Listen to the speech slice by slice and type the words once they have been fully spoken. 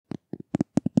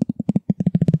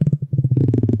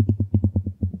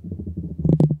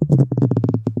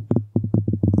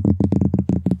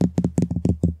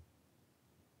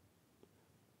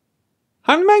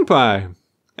I'm Magpie,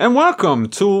 and welcome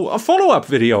to a follow-up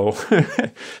video,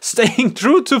 staying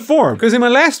true to form. Because in my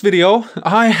last video,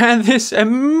 I had this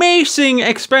amazing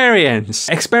experience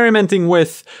experimenting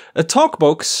with a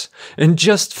talkbox and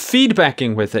just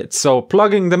feedbacking with it. So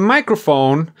plugging the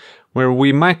microphone, where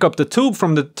we mic up the tube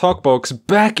from the talkbox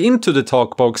back into the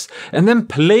talkbox, and then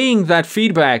playing that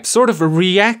feedback, sort of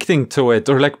reacting to it,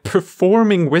 or like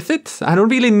performing with it. I don't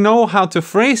really know how to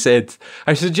phrase it.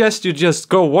 I suggest you just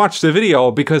go watch the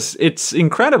video because it's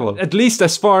incredible, at least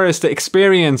as far as the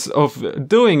experience of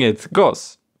doing it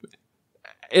goes.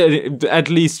 At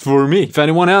least for me. If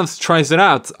anyone else tries it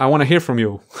out, I want to hear from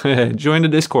you. Join the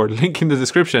Discord, link in the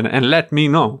description, and let me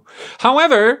know.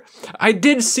 However, I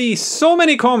did see so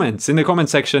many comments in the comment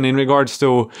section in regards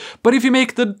to, but if you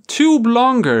make the tube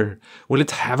longer, will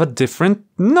it have a different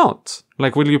note?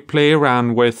 Like, will you play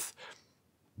around with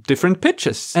different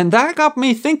pitches? And that got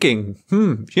me thinking,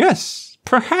 yes,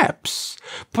 perhaps.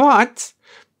 But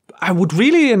I would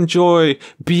really enjoy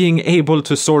being able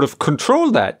to sort of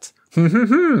control that.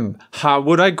 How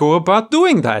would I go about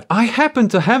doing that? I happen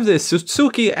to have this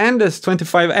Suzuki Andes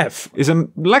 25F. It's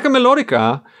like a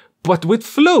melodica, but with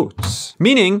flutes.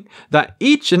 Meaning that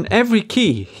each and every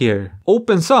key here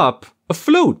opens up a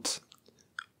flute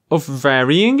of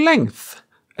varying length.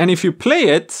 And if you play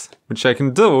it, which I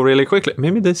can do really quickly,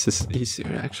 maybe this is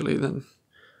easier actually than...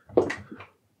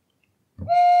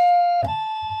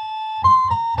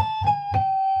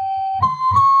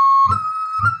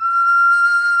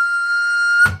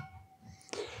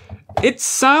 It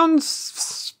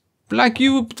sounds like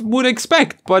you would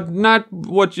expect, but not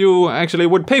what you actually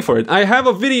would pay for it. I have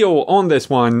a video on this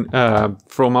one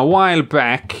from a while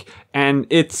back, and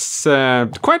it's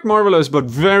quite marvelous, but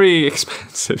very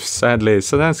expensive, sadly.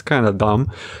 So that's kind of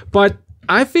dumb. But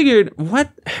I figured, what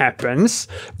happens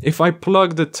if I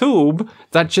plug the tube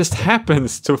that just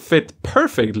happens to fit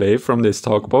perfectly from this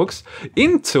talkbox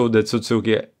into the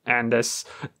Suzuki Andes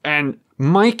and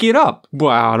mic it up?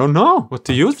 Well, I don't know. What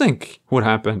do you think would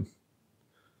happen?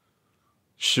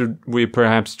 Should we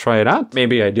perhaps try it out?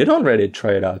 Maybe I did already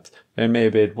try it out, and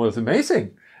maybe it was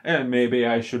amazing. And maybe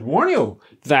I should warn you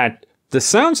that the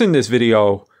sounds in this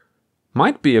video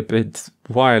might be a bit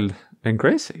wild and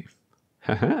crazy.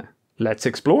 Haha. Let's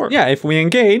explore. Yeah, if we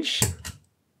engage,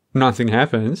 nothing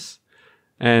happens.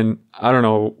 And I don't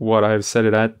know what I've set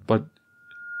it at, but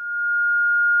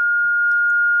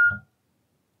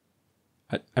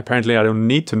apparently I don't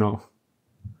need to know.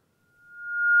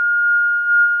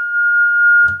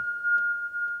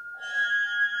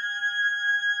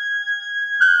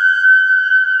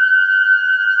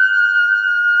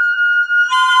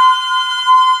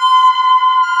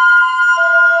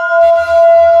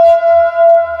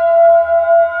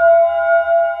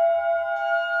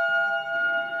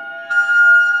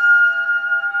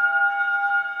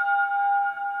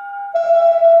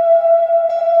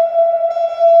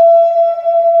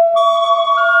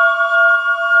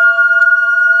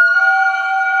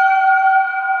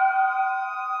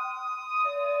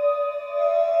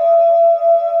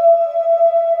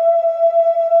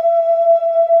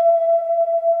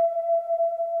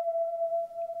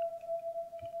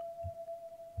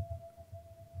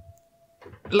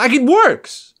 Like, it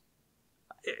works.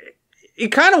 It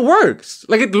kind of works.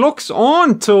 Like, it locks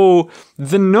on to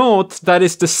the note that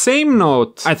is the same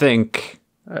note, I think.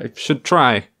 I should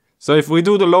try. So if we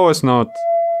do the lowest note.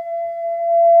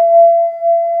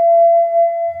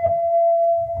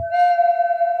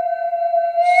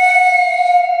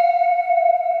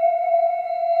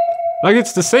 Like,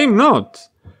 it's the same note.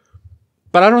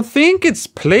 But I don't think it's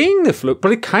playing the flute,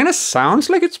 but it kind of sounds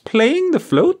like it's playing the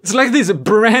flute. It's like this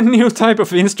brand new type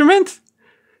of instrument.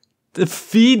 The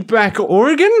feedback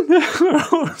organ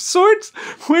of sorts,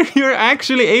 where you're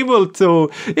actually able to,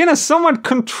 in a somewhat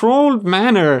controlled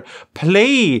manner,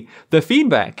 play the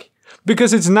feedback.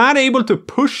 Because it's not able to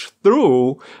push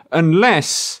through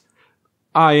unless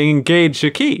I engage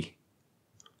a key.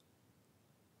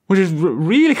 Which is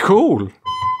really cool.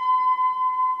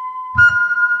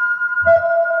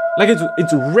 Like,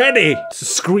 it's ready to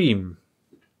scream.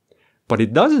 But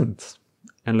it doesn't,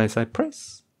 unless I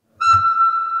press.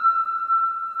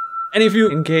 And if you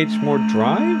engage more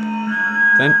drive,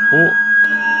 then... oh.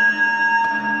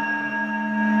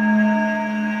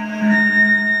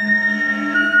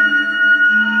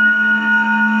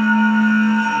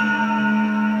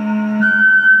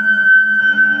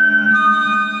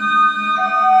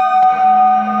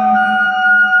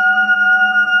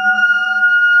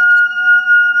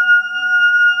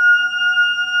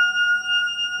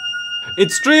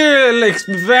 It's really like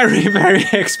very, very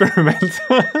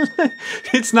experimental.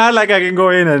 It's not like I can go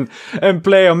in and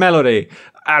play a melody.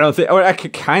 I don't think, or I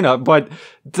could kind of, but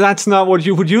that's not what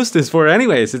you would use this for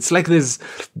anyways. It's like this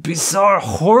bizarre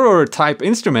horror type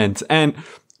instrument. And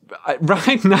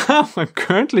right now, I'm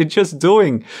currently just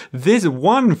doing this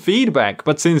one feedback,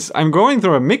 but since I'm going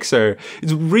through a mixer,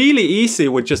 it's really easy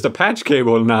with just a patch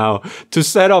cable now to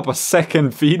set up a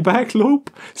second feedback loop.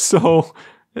 So...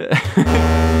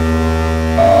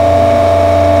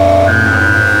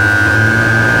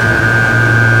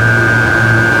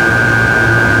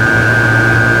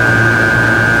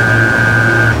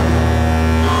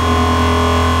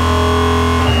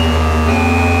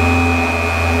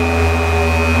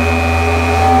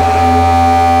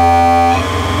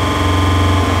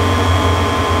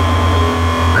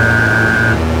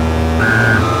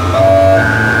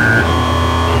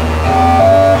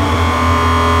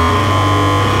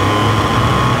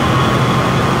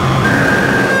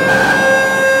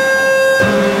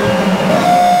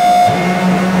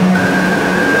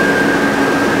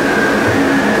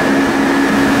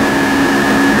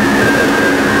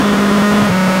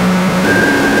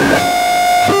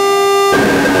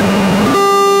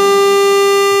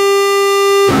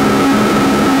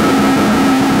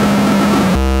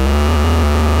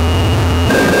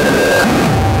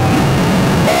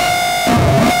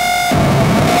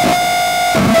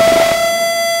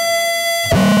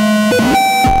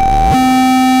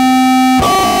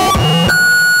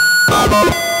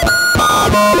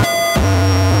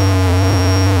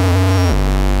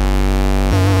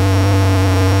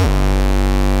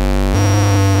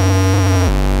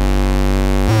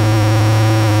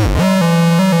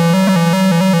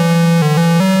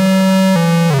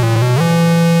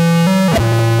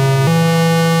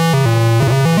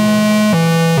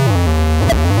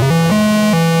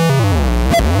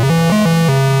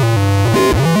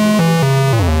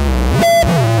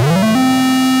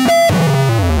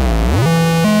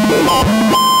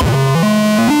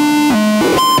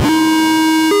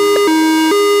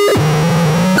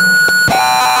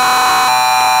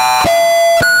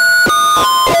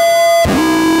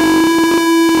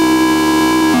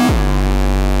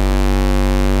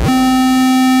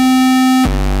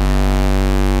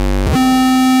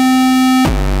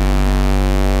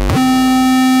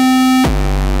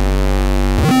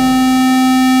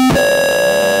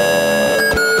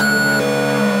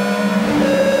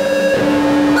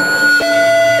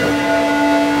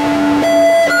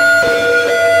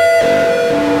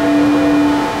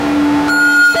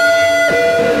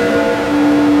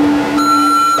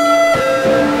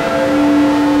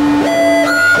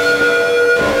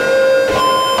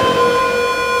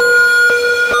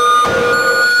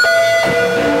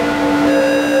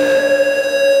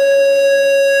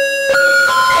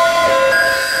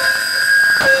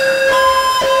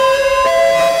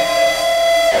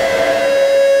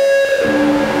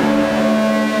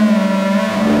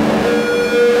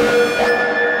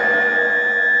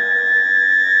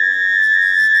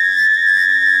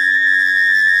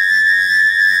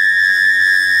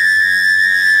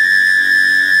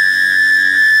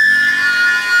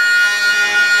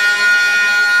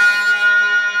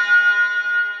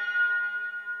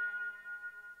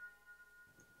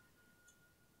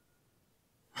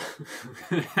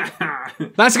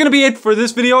 That's gonna be it for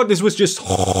this video. This was just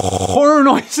horror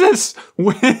noises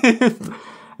with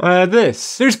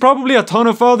this. There's probably a ton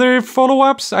of other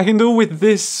follow-ups I can do with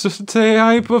this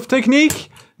type of technique.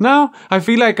 Now, I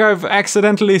feel like I've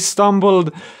accidentally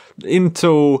stumbled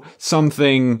into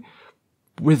something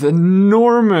with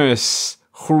enormous,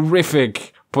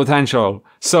 horrific potential.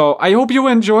 So I hope you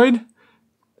enjoyed.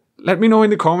 Let me know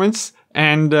in the comments.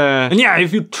 And yeah,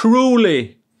 if you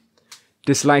truly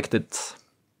disliked it,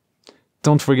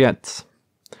 don't forget,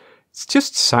 it's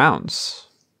just sounds.